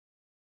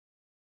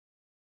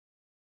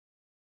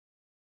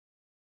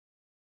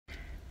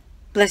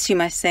Bless you,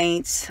 my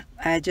saints.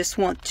 I just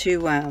want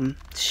to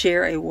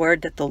share a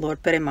word that the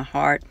Lord put in my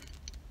heart,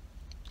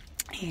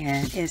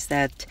 and is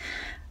that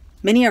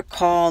many are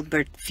called,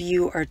 but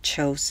few are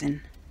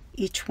chosen.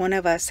 Each one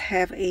of us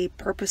have a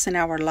purpose in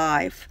our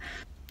life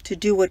to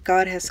do what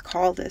God has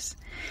called us.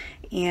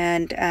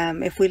 And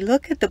if we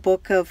look at the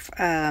book of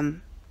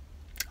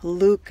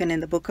Luke and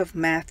in the book of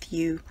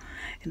Matthew,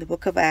 in the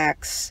book of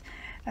Acts,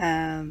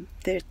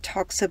 there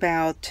talks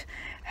about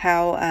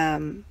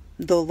how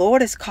the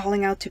Lord is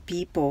calling out to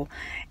people,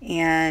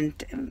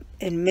 and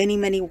in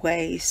many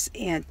ways,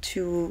 and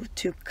to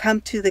come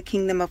to the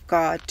kingdom of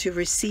God, to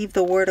receive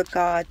the word of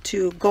God,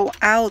 to go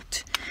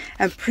out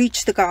and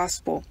preach the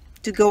gospel,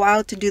 to go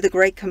out to do the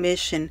Great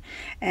Commission.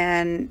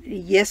 And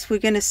yes, we're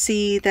going to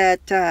see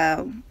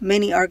that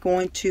many are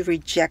going to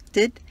reject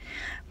it,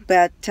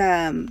 but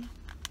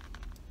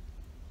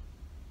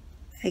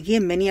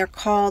again, many are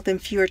called and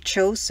few are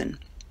chosen.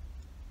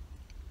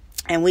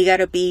 And we got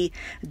to be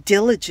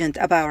diligent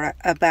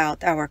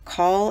about our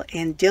call,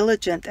 and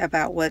diligent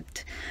about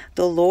what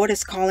the Lord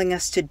is calling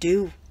us to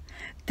do.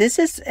 This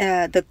is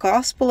the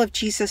gospel of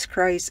Jesus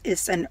Christ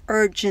is an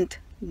urgent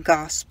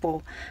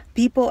gospel.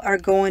 People are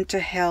going to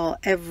hell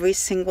every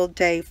single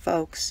day,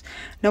 folks.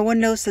 No one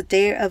knows the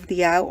day of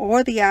the hour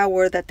or the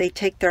hour that they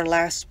take their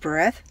last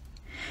breath.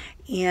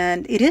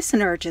 And it is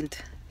an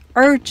urgent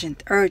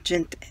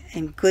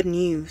and good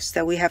news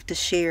that we have to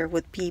share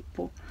with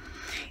people.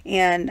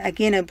 And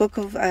again, in book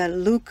of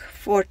Luke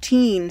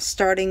 14,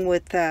 starting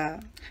with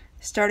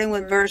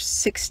verse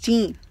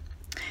 16,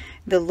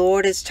 the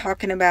Lord is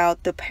talking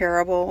about the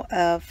parable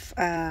of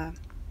the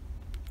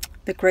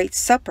Great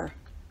Supper.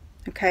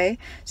 Okay,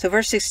 so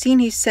verse 16,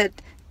 he said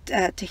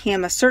to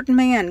him, a certain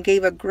man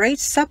gave a great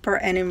supper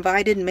and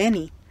invited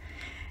many.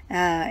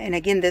 And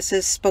again, this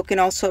is spoken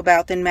also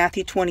about in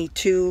Matthew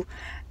 22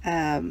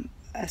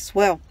 as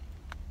well.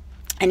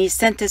 And he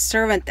sent his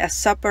servant at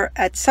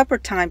supper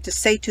time to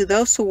say to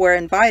those who were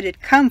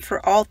invited, come,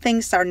 for all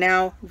things are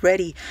now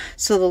ready.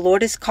 So the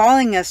Lord is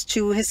calling us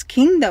to his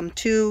kingdom,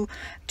 to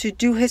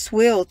do his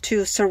will,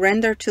 to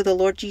surrender to the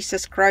Lord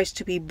Jesus Christ,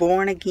 to be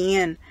born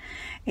again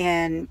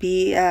and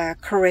be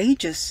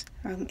courageous.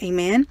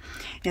 Amen.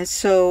 And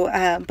so,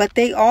 but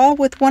they all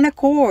with one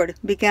accord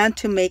began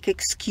to make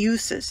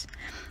excuses.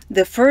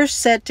 The first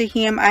said to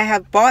him, I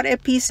have bought a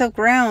piece of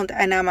ground,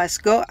 and I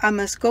must go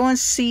and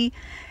see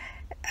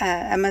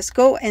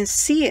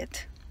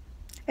it,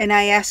 and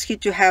I ask you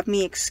to have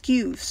me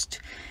excused.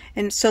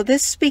 And so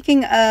this,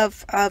 speaking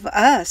of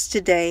us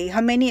today,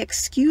 how many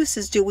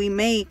excuses do we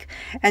make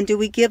and do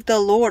we give the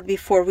Lord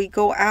before we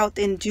go out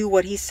and do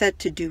what he said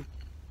to do?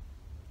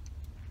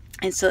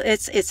 And so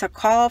it's a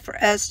call for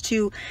us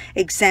to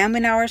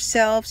examine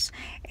ourselves,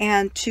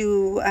 and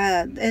to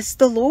it's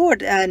the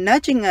Lord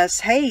nudging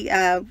us. Hey,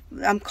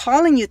 I'm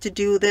calling you to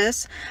do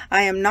this.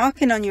 I am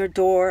knocking on your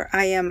door.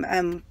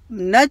 I'm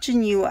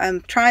nudging you.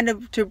 I'm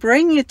trying to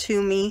bring you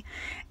to me.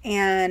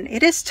 And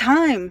it is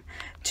time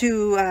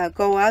to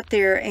go out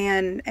there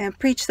and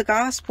preach the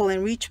gospel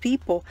and reach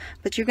people.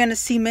 But you're going to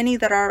see many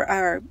that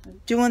are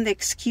doing the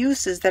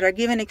excuses, that are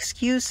giving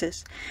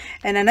excuses.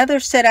 And another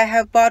said, I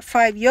have bought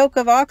 5 yoke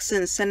of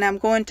oxen, and I'm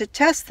going to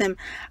test them.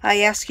 I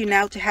ask you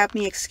now to have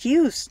me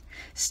excused.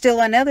 Still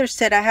another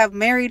said, I have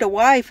married a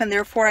wife, and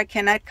therefore I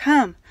cannot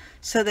come.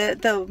 So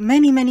the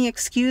many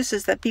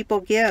excuses that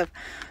people give.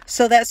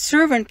 So that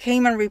servant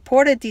came and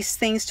reported these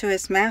things to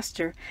his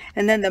master.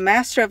 And then the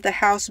master of the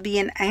house,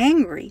 being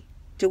angry.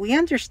 Do we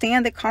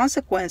understand the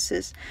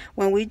consequences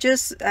when we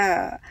just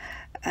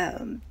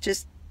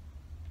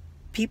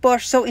people are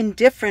so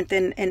indifferent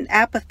and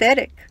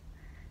apathetic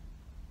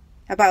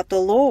about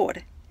the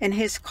Lord and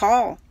his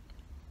call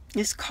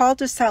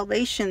to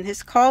salvation,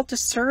 his call to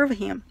serve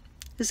him,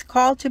 his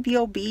call to be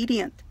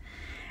obedient.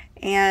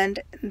 And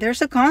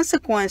there's a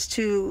consequence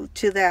to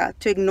that,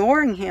 to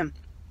ignoring him.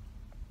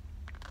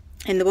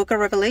 In the book of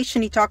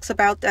Revelation, he talks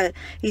about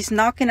he's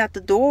knocking at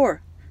the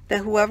door,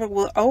 that whoever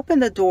will open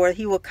the door,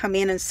 he will come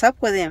in and sup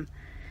with him.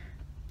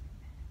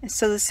 And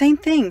so the same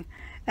thing,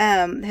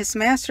 his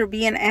master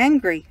being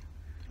angry,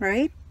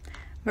 right?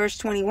 Verse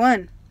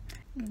 21.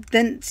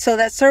 Then so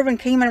that servant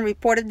came and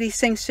reported these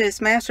things to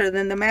his master.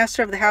 Then the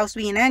master of the house,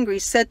 being angry,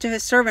 said to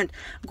his servant,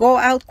 go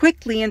out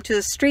quickly into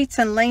the streets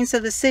and lanes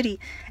of the city,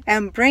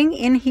 and bring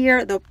in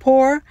here the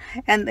poor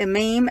and the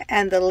maimed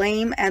and the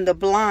lame and the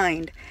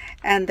blind.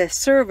 And the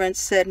servant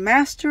said,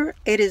 Master,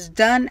 it is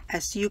done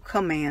as you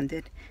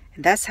commanded.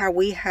 And that's how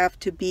we have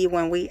to be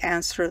when we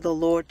answer the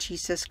Lord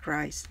Jesus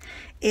Christ.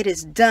 It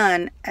is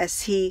done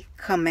as he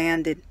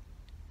commanded.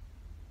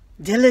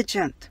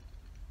 Diligent.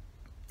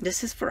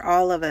 This is for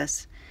all of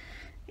us.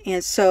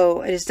 And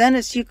so it is done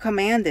as you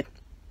commanded.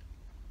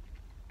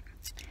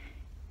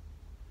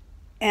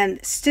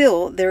 And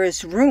still there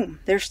is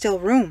room. There's still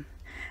room.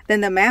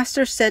 Then the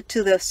master said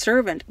to the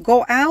servant,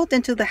 go out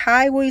into the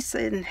highways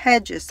and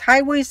hedges,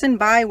 highways and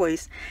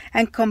byways,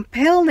 and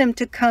compel them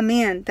to come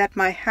in, that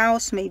my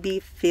house may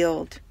be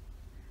filled.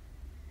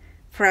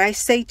 For I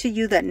say to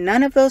you that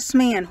none of those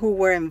men who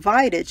were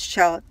invited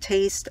shall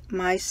taste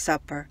my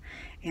supper.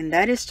 And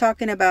that is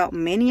talking about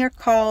many are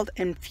called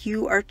and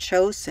few are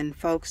chosen,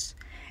 folks.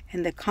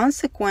 And the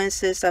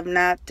consequences of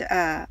not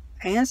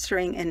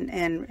answering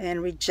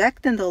and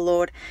rejecting the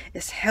Lord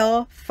is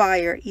hell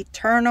fire,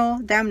 eternal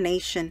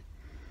damnation.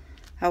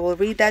 I will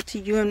read that to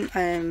you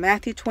in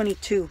Matthew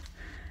 22.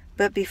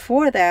 But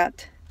before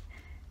that,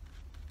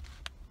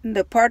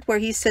 the part where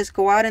he says,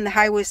 go out in the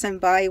highways and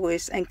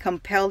byways and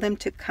compel them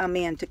to come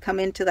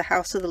into the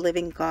house of the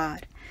living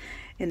God.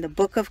 In the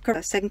book of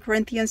 2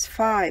 Corinthians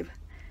 5,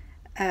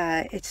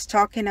 it's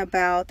talking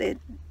about it,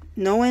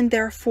 knowing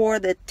therefore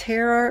the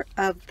terror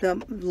of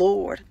the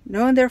Lord.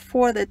 Knowing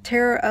therefore the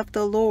terror of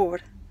the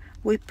Lord,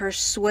 we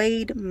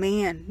persuade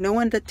man.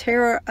 Knowing the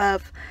terror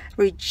of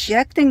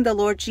rejecting the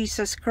Lord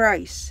Jesus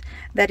Christ,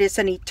 that is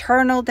an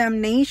eternal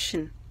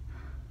damnation,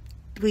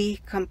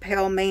 we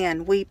compel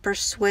man, we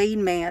persuade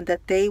man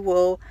that they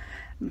will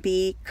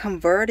be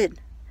converted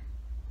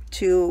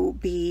to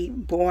be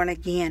born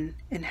again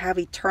and have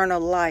eternal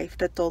life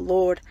that the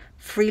Lord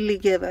freely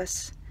give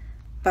us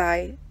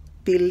by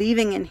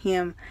believing in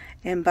him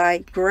and by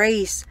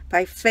grace,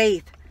 by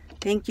faith.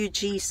 Thank you,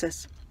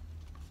 Jesus.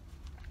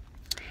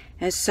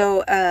 And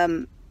so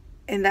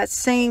in that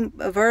same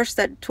verse,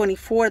 that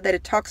 24, that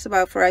it talks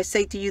about, for I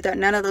say to you that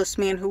none of those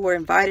men who were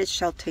invited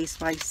shall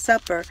taste my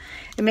supper,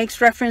 it makes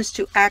reference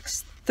to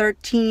Acts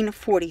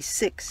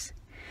 13:46.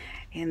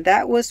 And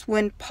that was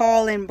when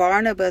Paul and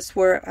Barnabas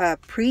were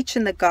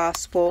preaching the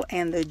gospel,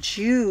 and the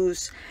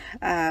Jews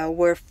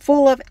were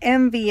full of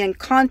envy and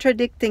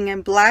contradicting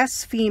and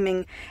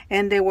blaspheming,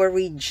 and they were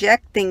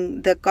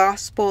rejecting the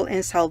gospel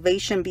and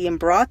salvation being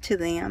brought to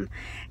them.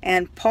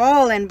 And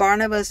Paul and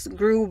Barnabas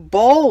grew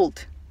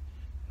bold.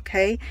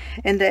 Okay,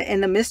 in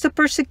the midst of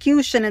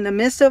persecution, in the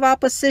midst of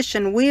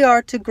opposition, we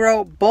are to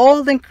grow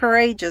bold and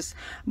courageous,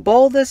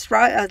 bold as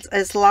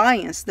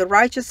lions. The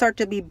righteous are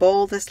to be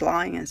bold as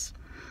lions.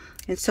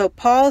 And so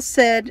Paul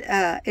said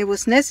it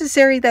was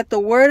necessary that the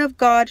word of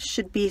God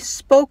should be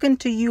spoken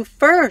to you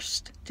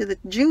first, to the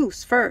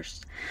Jews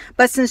first.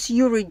 But since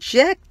you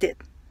rejected,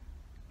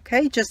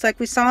 okay, just like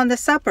we saw in the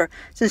supper,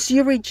 since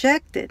you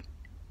rejected,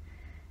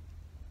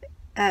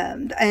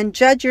 and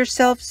judge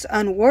yourselves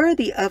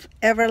unworthy of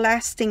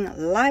everlasting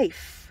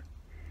life,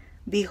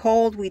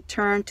 behold, we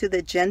turn to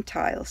the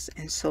Gentiles.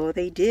 And so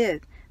they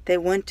did. They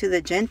went to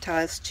the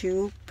Gentiles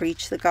to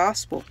preach the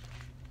gospel.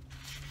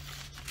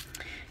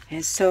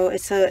 And so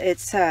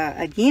it's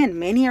again,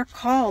 many are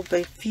called,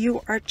 but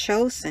few are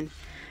chosen.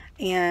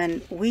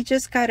 And we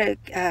just got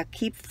to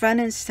keep front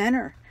and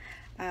center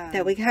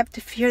that we have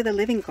to fear the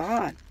living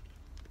God.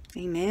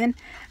 Amen.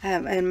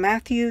 In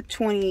Matthew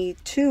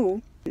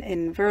 22,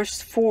 in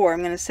verse 4, I'm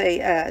going to say,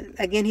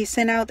 again, he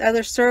sent out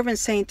other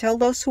servants, saying, tell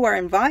those who are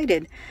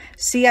invited,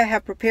 see, I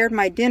have prepared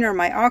my dinner,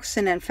 my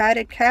oxen and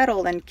fatted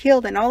cattle and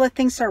killed, and all the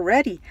things are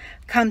ready.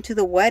 Come to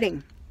the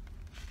wedding.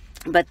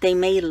 But they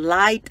made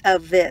light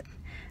of it.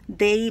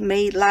 They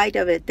made light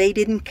of it. They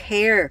didn't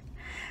care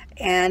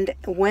and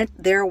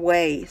went their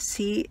way.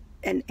 See,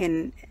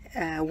 and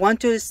one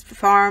to his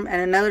farm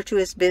and another to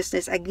his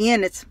business.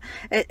 Again,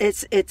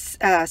 it's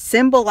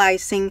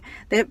symbolizing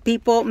that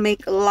people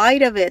make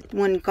light of it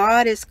when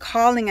God is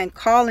calling and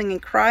calling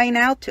and crying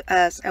out to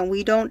us, and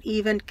we don't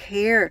even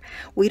care.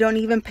 We don't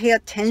even pay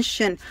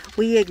attention.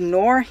 We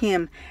ignore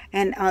him.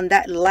 And on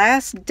that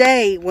last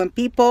day, when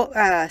people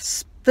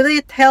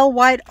split hell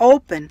wide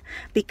open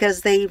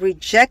because they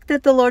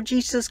rejected the Lord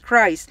Jesus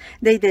Christ,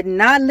 they did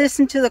not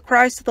listen to the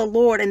cries of the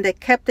Lord, and they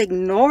kept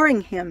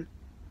ignoring him,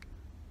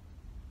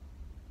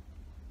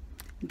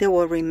 they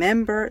will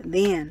remember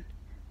then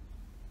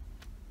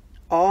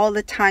all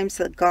the times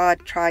that God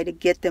tried to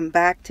get them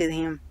back to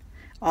him,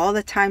 all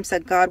the times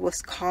that God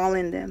was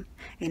calling them,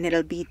 and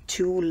it'll be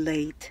too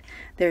late.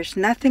 There's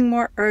nothing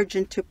more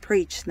urgent to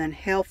preach than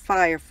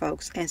hellfire,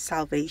 folks, and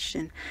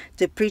salvation.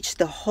 To preach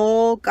the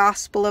whole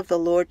gospel of the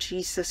Lord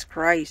Jesus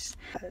Christ.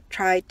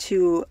 Try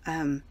to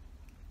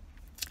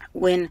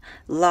win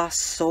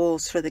lost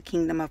souls for the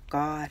kingdom of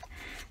God.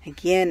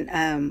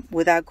 Again,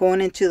 without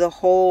going into the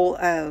whole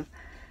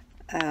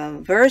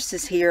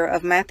verses here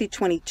of Matthew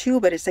 22,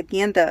 but it's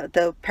again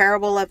the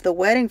parable of the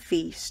wedding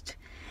feast.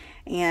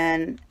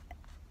 And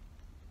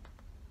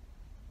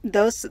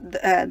those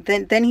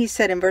then he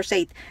said in verse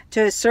 8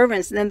 to his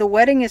servants, then the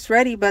wedding is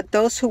ready, but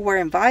those who were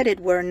invited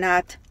were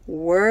not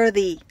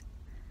worthy.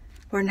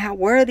 Were not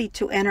worthy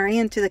to enter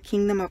into the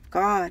kingdom of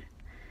God.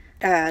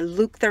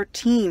 Luke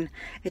 13,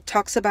 it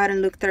talks about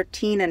in Luke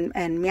 13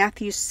 and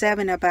Matthew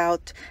 7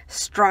 about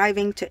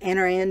striving to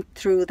enter in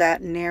through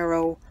that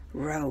narrow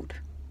road.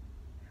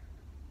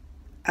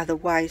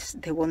 Otherwise,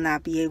 they will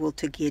not be able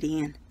to get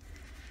in.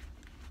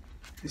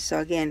 And so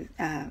again,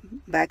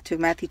 back to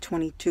Matthew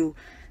 22,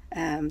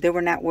 they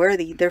were not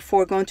worthy.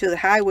 Therefore, go into the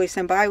highways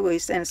and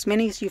byways, and as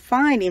many as you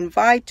find,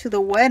 invite to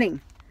the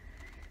wedding.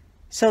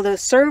 So the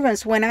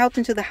servants went out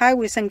into the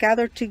highways and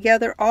gathered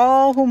together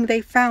all whom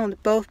they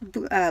found, both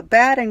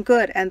bad and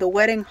good, and the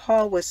wedding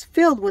hall was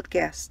filled with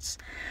guests.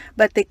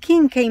 But the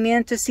king came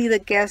in to see the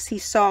guests. He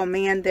saw a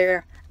man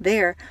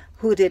there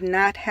who did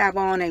not have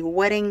on a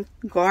wedding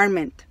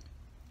garment.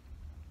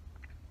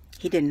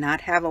 He did not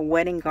have a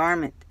wedding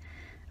garment.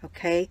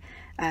 Okay,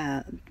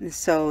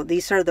 so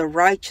these are the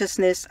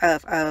righteousness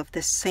of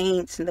the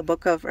saints. In the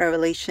book of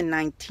Revelation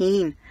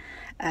 19,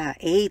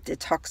 8, it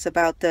talks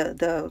about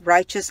the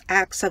righteous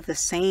acts of the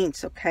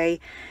saints. Okay,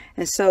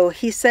 and so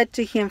he said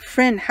to him,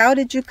 friend, how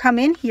did you come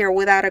in here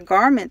without a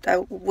garment,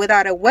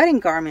 without a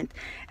wedding garment?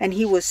 And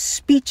he was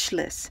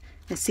speechless.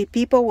 And see,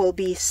 people will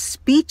be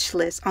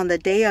speechless on the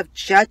day of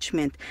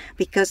judgment,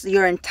 because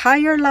your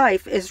entire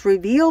life is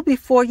revealed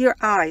before your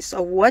eyes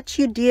of what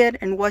you did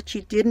and what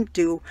you didn't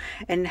do,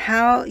 and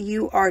how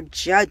you are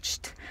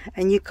judged.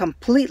 And you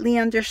completely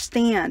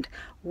understand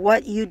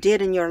what you did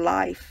in your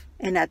life.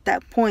 And at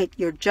that point,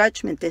 your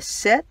judgment is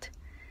set.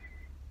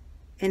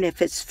 And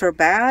if it's for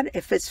bad,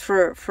 if it's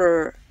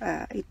for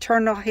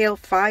eternal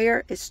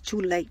hellfire, it's too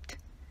late.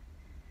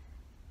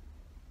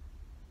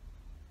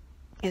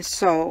 And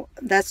so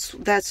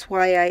that's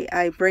why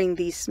I bring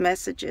these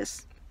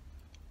messages,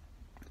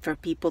 for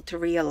people to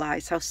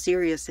realize how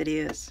serious it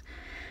is.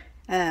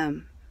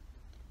 Then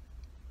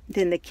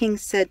the king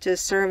said to his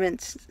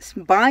servants,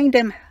 bind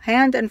him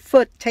hand and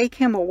foot, take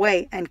him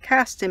away, and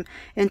cast him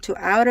into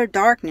outer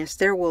darkness.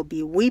 There will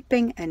be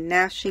weeping and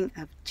gnashing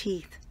of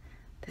teeth.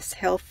 This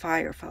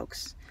hellfire,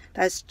 folks,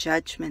 that's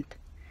judgment.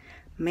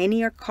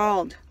 Many are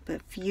called,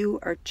 but few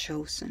are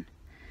chosen.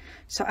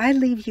 So I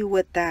leave you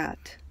with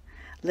that.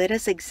 Let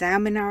us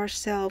examine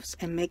ourselves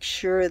and make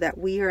sure that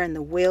we are in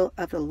the will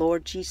of the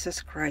Lord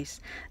Jesus Christ,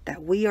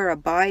 that we are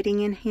abiding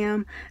in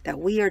Him, that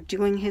we are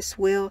doing His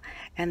will,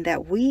 and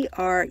that we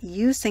are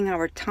using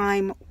our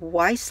time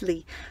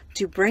wisely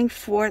to bring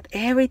forth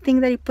everything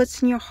that He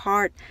puts in your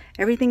heart,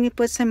 everything He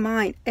puts in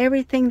mind,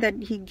 everything that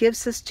He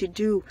gives us to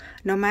do,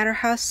 no matter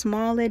how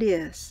small it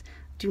is.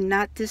 Do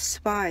not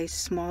despise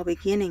small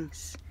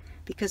beginnings,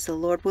 because the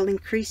Lord will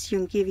increase you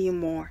and give you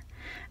more.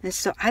 And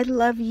so I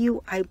love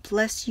you. I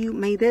bless you.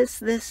 May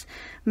this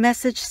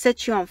message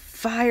set you on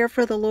fire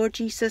for the Lord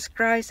Jesus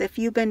Christ. If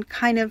you've been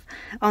kind of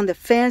on the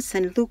fence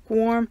and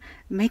lukewarm,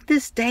 make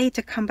this day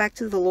to come back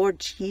to the Lord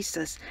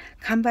Jesus.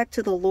 Come back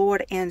to the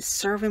Lord and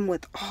serve Him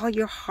with all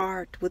your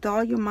heart, with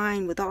all your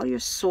mind, with all your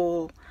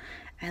soul,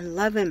 and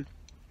love Him.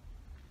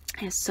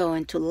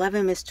 And to love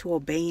Him is to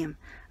obey Him.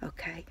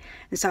 Okay?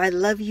 And so I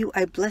love you.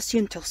 I bless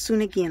you. Until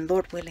soon again,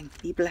 Lord willing.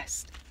 Be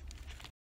blessed.